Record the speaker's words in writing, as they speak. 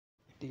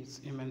It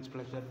is immense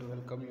pleasure to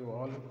welcome you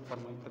all for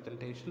my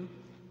presentation.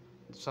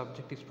 The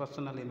subject is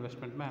personal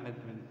investment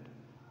management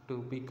to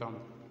become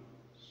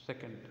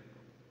second.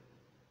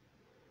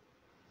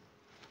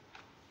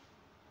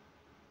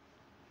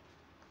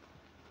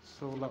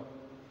 So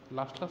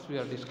last class we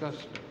have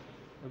discussed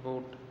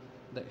about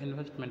the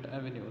investment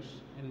avenues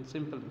in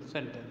simple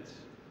sentence.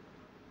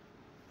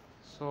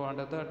 So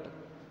under that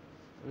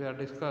we have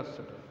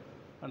discussed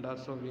and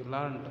also we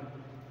learned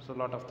so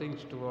lot of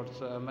things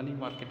towards money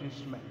market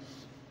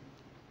instruments.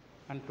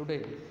 And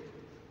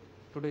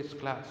today's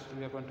class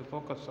we are going to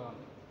focus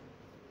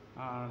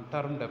on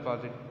term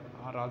deposit,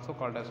 or also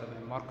called as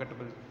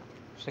marketable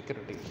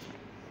securities.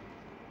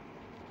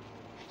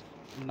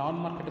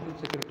 Non-marketable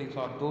securities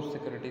are those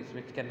securities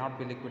which cannot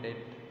be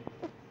liquidated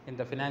in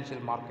the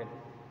financial market.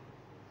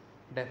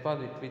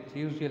 Deposit which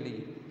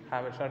usually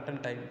have a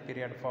certain time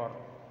period for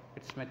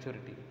its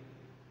maturity.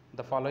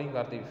 The following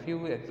are the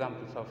few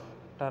examples of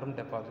term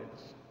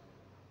deposits.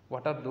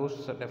 What are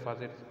those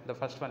deposits? The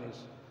first one is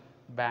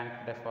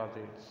bank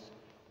deposits,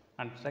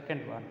 and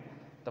second one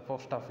the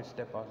post office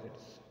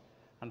deposits,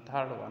 and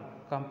third one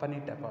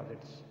company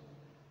deposits,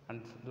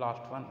 and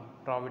last one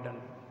provident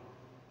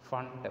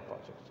fund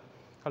deposits.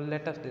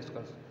 Let us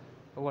discuss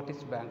what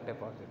is bank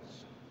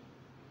deposits.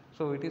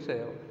 So it is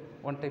a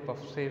one type of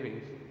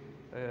savings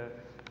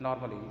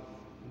normally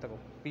the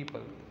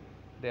people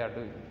they are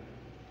doing.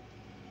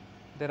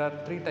 There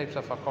are three types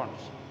of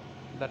accounts,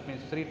 that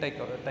means three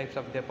types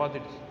of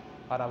deposits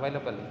are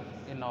available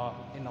in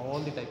all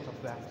the types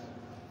of banks.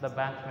 The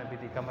banks may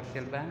be the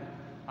commercial bank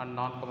and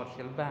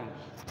non-commercial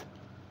banks,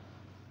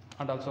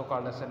 and also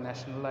called as a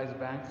nationalized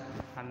bank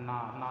and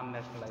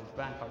non-nationalized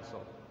bank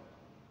also.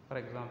 For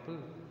example,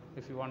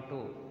 if you want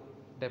to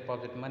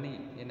deposit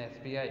money in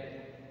SBI,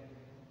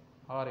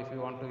 or if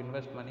you want to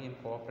invest money in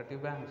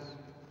cooperative banks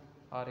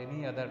or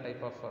any other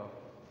type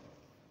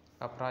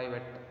of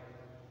private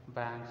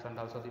banks and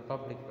also the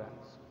public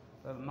banks,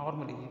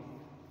 normally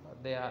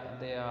they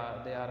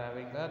are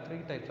having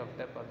three types of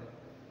deposit.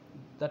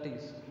 That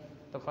is,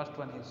 the first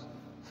one is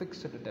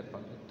fixed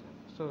deposit.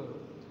 So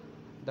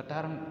the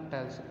term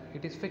tells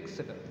it is fixed.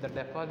 The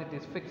deposit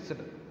is fixed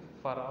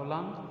for how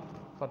long?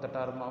 For the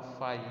term of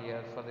 5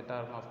 years, for the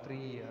term of 3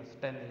 years,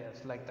 10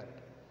 years, like that.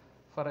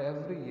 For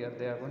every year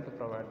they are going to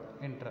provide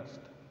interest.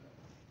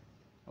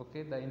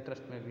 Okay, the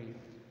interest may be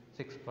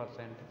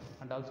 6%,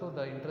 and also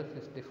the interest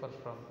is differs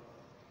from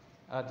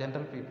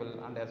general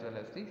people and as well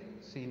as the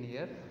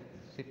senior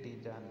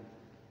citizen.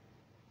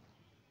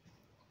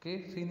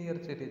 Okay, senior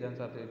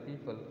citizens are the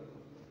people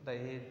the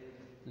age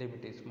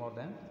limit is more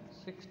than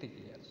 60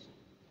 years,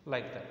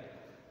 like that.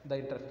 The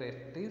interest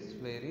rate is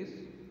varies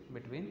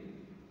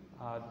between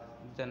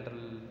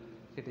general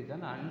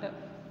citizen and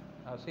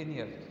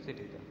senior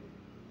citizen.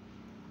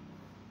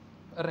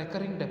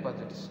 Recurring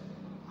deposits.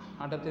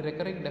 Under the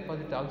recurring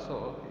deposit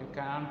also you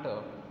can't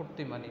put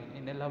the money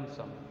in a lump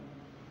sum.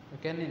 You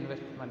can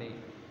invest money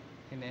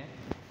in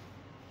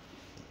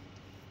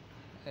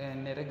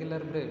a regular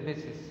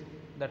basis,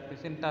 that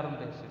is in term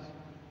basis.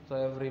 So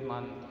every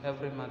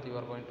month you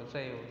are going to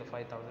save the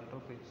 5,000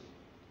 rupees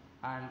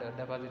and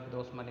deposit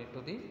those money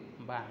to the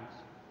banks.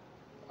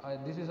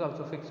 This is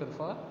also fixed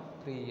for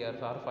 3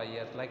 years or 5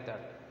 years, like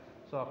that.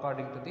 So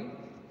according to the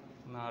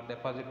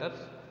depositors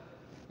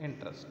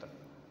interest.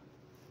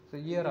 So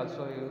here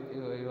also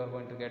you are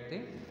going to get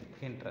the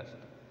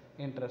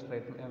interest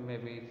rate may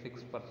be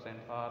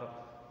 6% or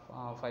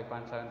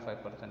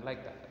 5.75%,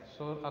 like that.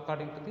 So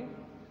according to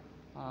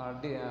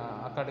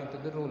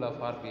the rule of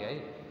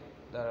RBI,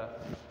 the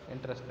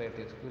interest rate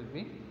will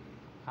be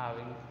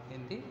having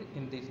in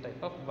these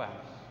type of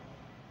banks.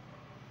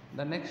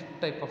 The next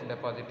type of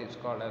deposit is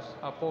called as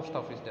a post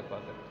office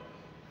deposit.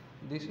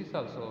 This is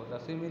also the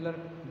similar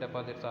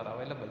deposits are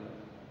available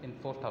in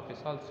post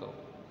office also,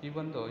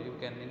 even though you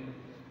can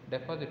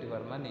deposit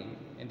your money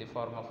in the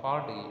form of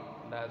RD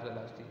and as well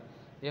as the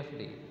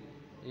FD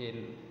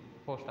in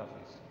post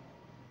office.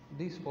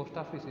 This post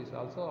office is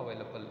also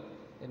available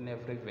in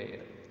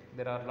everywhere.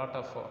 There are a lot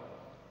of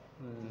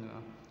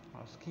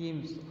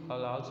schemes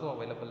are also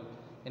available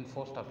in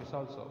post office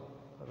also.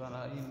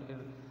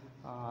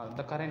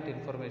 The current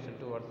information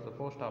towards the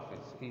post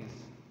office is,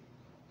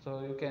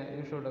 so you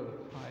should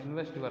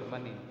invest your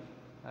money.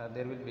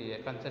 There will be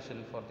a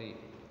concession for the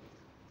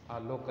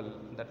local,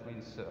 that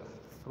means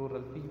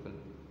rural people.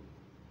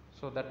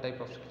 So that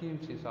type of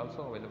schemes is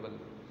also available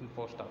in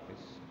post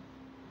office.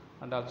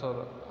 And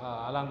also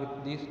along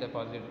with these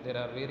deposits there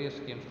are various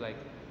schemes like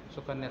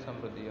Sukanya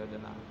Samruddhi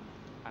Yojana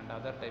and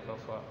other type of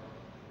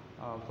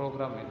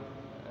programming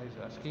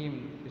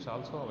scheme is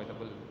also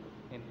available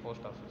in post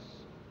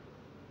office.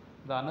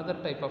 The another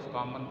type of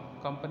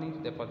company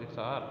deposits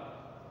are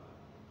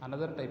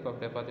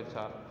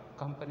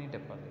company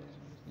deposits.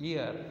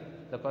 Here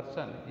the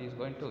person is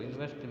going to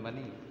invest the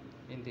money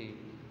in the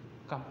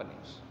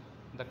companies.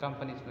 The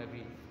companies may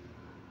be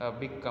a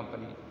big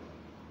company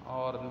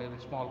or maybe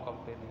small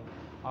company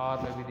or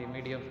maybe the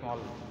medium small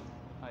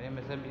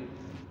MSME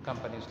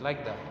companies,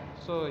 like that.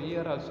 So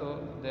here also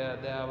the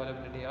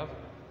availability of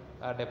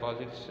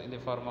deposits in the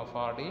form of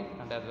RD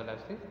and as well as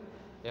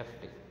the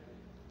FD.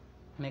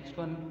 Next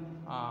one,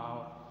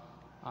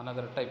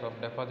 another type of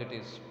deposit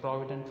is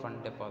provident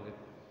fund deposit.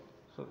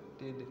 So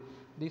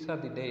these are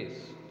the days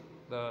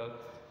the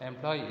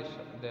employees,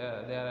 they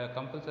are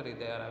compulsory,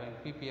 they are having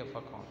PPF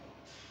account.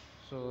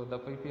 So the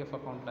PPF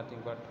account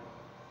nothing but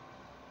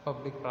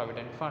public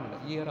provident fund.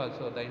 Here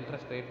also the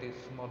interest rate is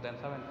more than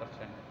 7%,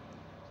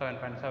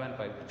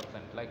 7.75%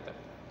 like that.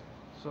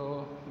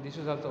 So this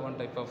is also one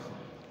type of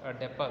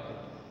deposit.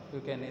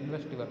 You can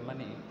invest your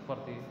money for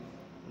the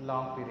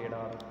long period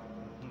or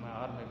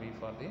maybe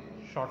for the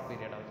short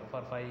period also,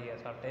 for 5 years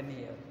or 10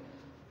 years.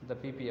 The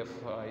PPF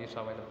is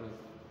available,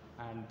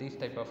 and this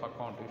type of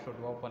account you should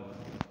open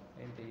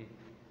in the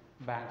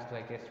banks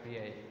like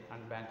SBI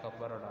and Bank of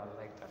Baroda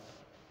like that.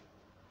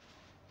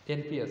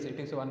 NPS, it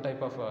is one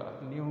type of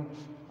new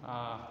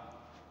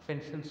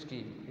pension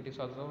scheme. It is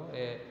also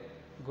a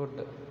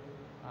good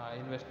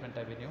investment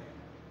avenue,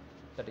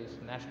 that is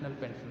National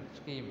Pension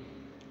Scheme.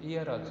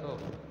 Here also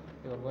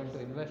you are going to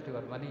invest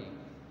your money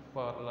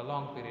for a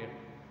long period,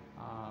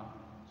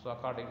 so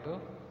according to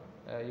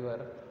your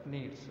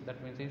needs.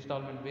 That means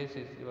installment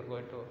basis you are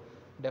going to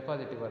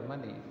deposit your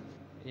money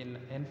in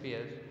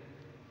NPS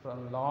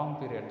from long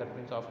period. That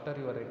means after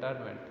your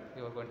retirement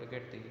you are going to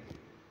get the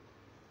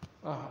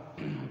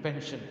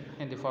pension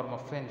in the form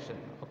of pension.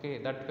 Okay,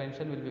 that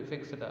pension will be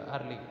fixed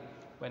early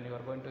when you are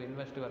going to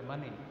invest your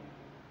money.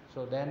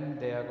 So then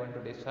they are going to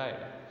decide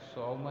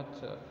so how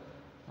much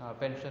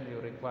pension you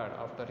require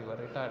after your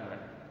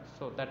retirement.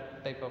 So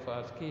that type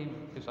of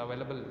scheme is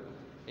available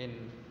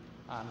in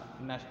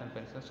national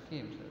pension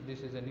schemes.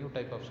 This is a new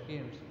type of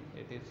schemes.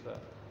 It is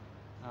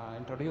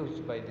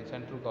introduced by the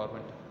central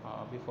government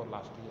before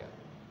last year.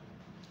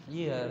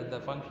 Here the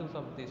functions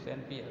of this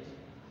NPS,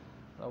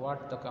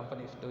 what the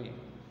company is doing,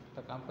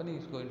 the company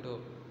is going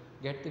to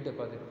get the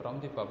deposit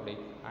from the public,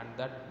 and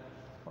that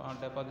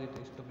deposit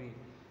is to be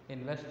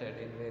invested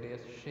in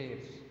various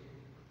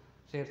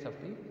shares of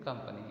the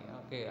company.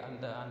 Okay,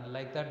 and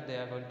like that they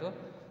are going to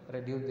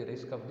reduce the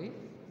risk of the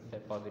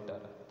depositor.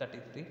 That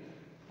is the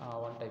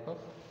one type of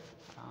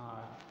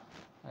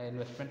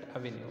investment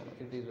avenue.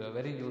 It is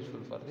very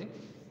useful for the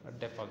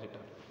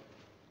depositor.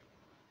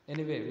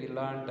 Anyway, we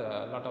learned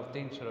a lot of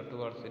things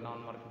towards the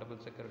non-marketable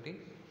securities.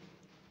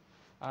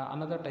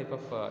 Another type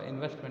of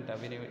investment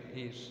avenue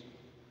is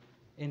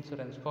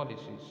insurance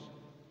policies.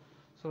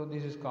 So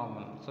this is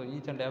common. So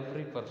each and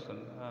every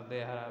person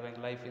they are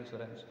having life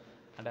insurance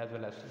and as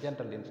well as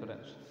general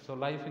insurance. So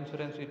life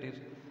insurance, it is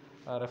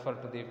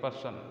referred to the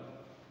person,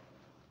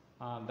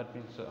 that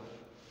means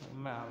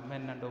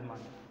men and women,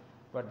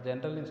 but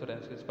general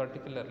insurance is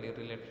particularly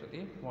related to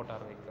the motor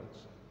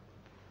vehicles.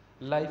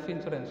 Life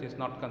insurance is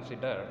not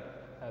considered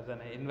as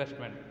an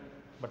investment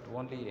but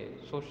only a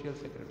social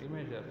security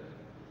measure.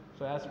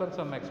 So as per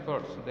some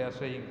experts, they are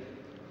saying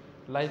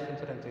life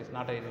insurance is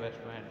not an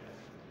investment,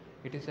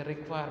 it is a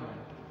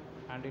requirement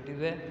and it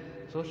is a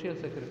social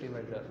security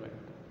measurement.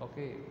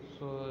 Okay,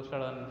 so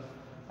sudden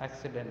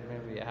accident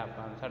may be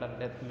happen, sudden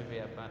death may be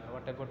happen,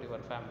 what about your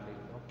family?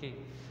 Okay,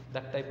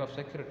 that type of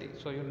security.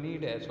 So you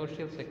need a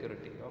social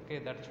security. Okay,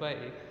 that's why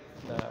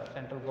the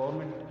central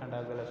government and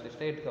as well as the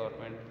state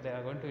government, they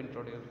are going to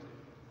introduce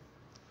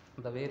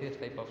the various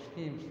type of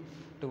schemes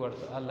towards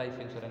a life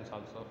insurance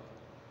also.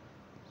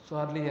 So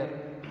earlier,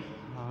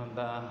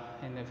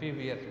 in a few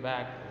years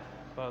back,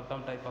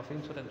 some type of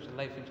insurance,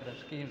 life insurance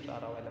schemes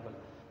are available.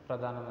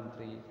 Pradhan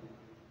Mantri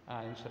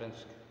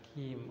insurance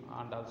scheme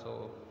and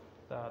also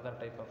the other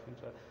type of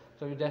insurance.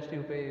 So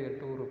you pay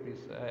 2 rupees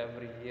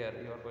every year,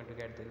 you are going to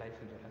get the life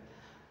insurance.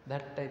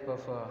 That type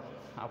of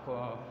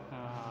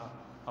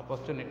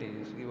opportunity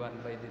is given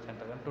by the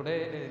central government.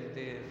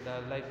 Today,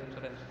 the life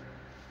insurance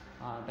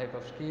type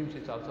of schemes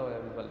is also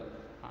available.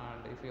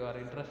 And if you are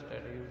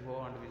interested, you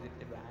go and visit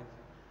the bank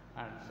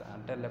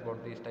and tell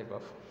about this type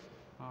of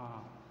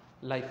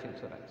life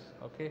insurance.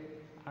 Okay,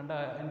 and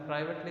in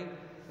privately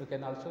you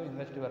can also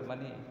invest your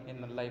money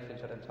in life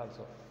insurance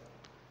also.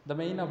 The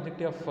main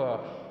objective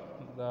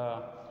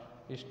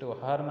is to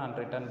earn and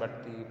return,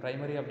 but the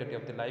primary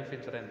objective of the life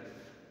insurance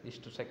is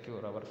to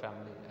secure our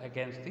family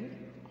against the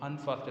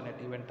unfortunate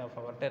event of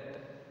our death.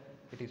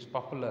 It is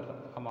popular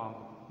among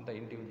the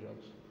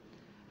individuals,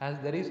 as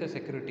there is a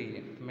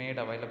security made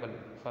available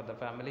for the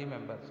family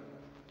members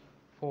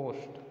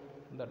post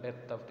the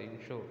death of the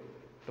insured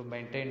to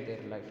maintain their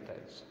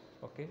lifestyles.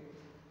 Okay,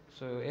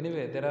 so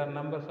anyway, there are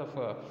numbers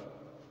of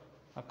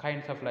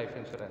kinds of life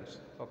insurance.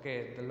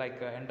 Okay,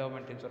 like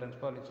endowment insurance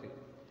policy.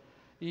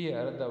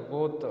 Here the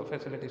both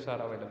facilities are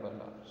available.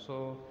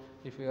 So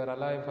if you are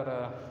alive for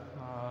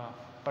a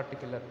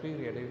particular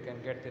period, you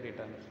can get the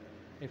returns.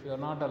 If you are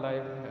not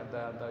alive,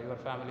 your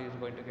family is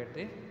going to get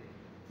the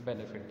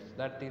benefits.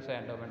 That is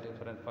an endowment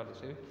insurance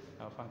policy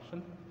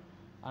function.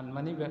 And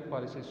money back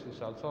policies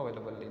is also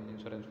available in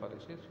insurance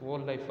policies. Whole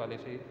life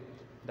policy,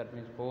 that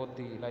means both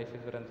the life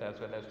insurance as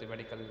well as the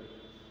medical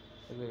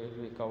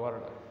will be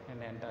covered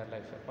in entire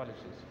life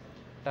policies.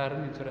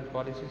 Term insurance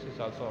policies is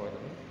also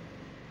available.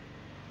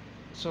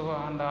 So,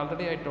 and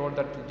already I told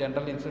that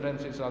general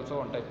insurance is also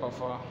one type of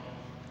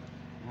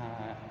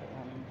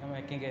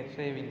making a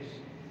savings.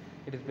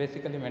 It is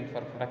basically meant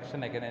for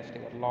protection against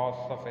your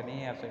loss of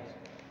any assets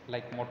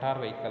like motor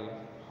vehicle,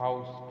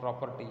 house,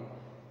 property,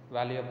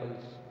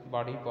 valuables,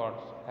 body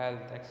parts,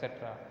 health,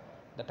 etc.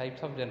 The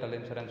types of general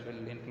insurance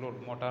will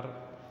include motor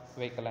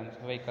vehicle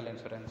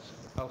insurance,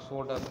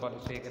 household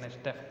policy against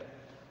theft,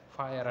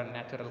 fire and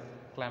natural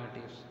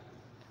calamities,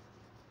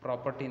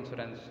 property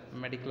insurance,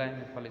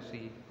 mediclaim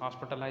policy,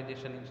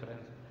 hospitalization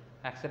insurance,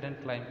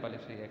 accident claim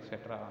policy,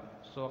 etc.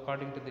 So,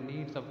 according to the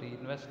needs of the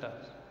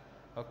investors,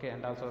 okay,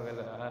 and also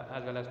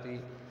as well as the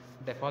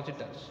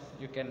depositors,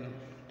 you can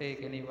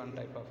take any one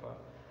type of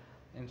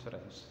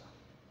insurance.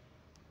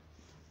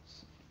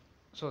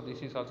 So,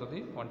 this is also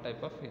the one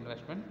type of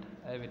investment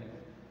avenue.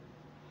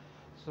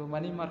 So,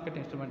 money market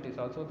instrument is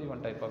also the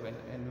one type of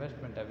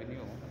investment avenue.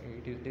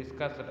 It is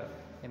discussed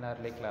in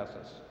early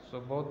classes. So,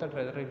 both the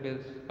treasury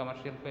bills,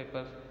 commercial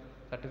papers,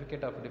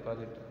 certificate of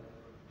deposit.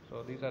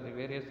 So, these are the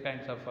various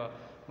kinds of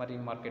money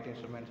market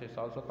instruments. It's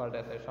also called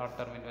as a short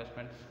term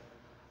investments.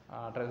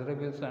 Treasury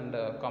bills and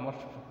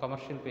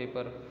commercial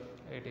paper,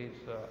 it is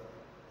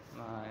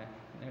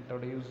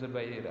introduced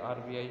by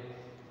RBI,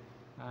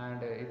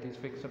 and it is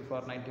fixed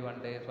for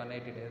 91 days,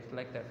 180 days,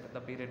 like that. The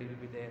period will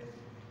be there,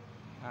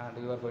 and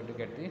you are going to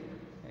get the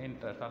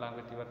interest along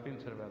with your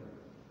principal.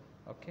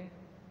 Okay,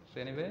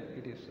 so anyway,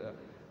 it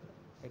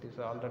is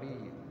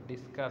already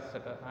discussed,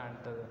 and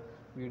the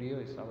video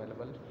is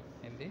available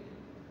in the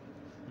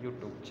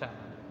YouTube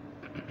channel.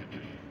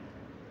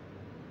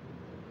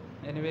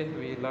 Anyway,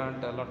 we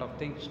learned a lot of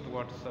things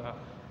towards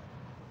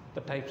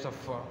the types of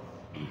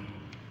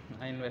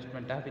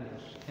investment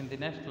avenues. In the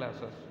next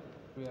classes,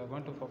 we are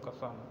going to focus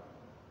on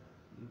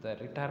the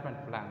retirement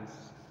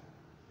plans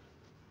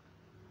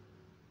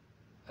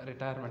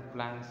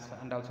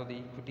and also the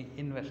equity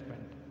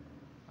investment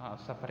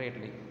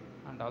separately,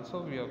 and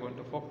also we are going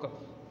to focus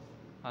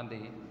on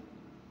the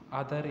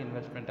other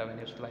investment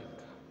avenues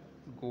like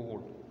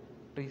gold,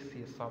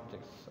 precious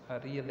objects,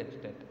 real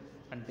estate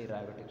and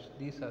derivatives.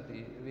 These are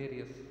the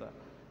various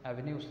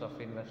avenues of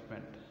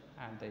investment,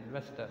 and the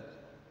investors,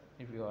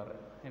 if you are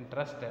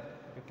interested,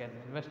 you can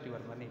invest your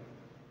money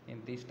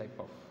in these type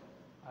of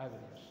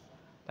avenues.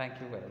 Thank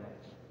you very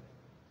much.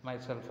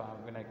 Myself, I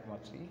am Vinay Kumar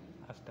C,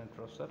 Assistant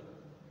Professor,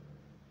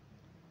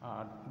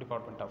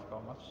 Department of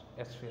Commerce,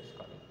 SVS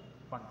College,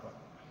 Bandra.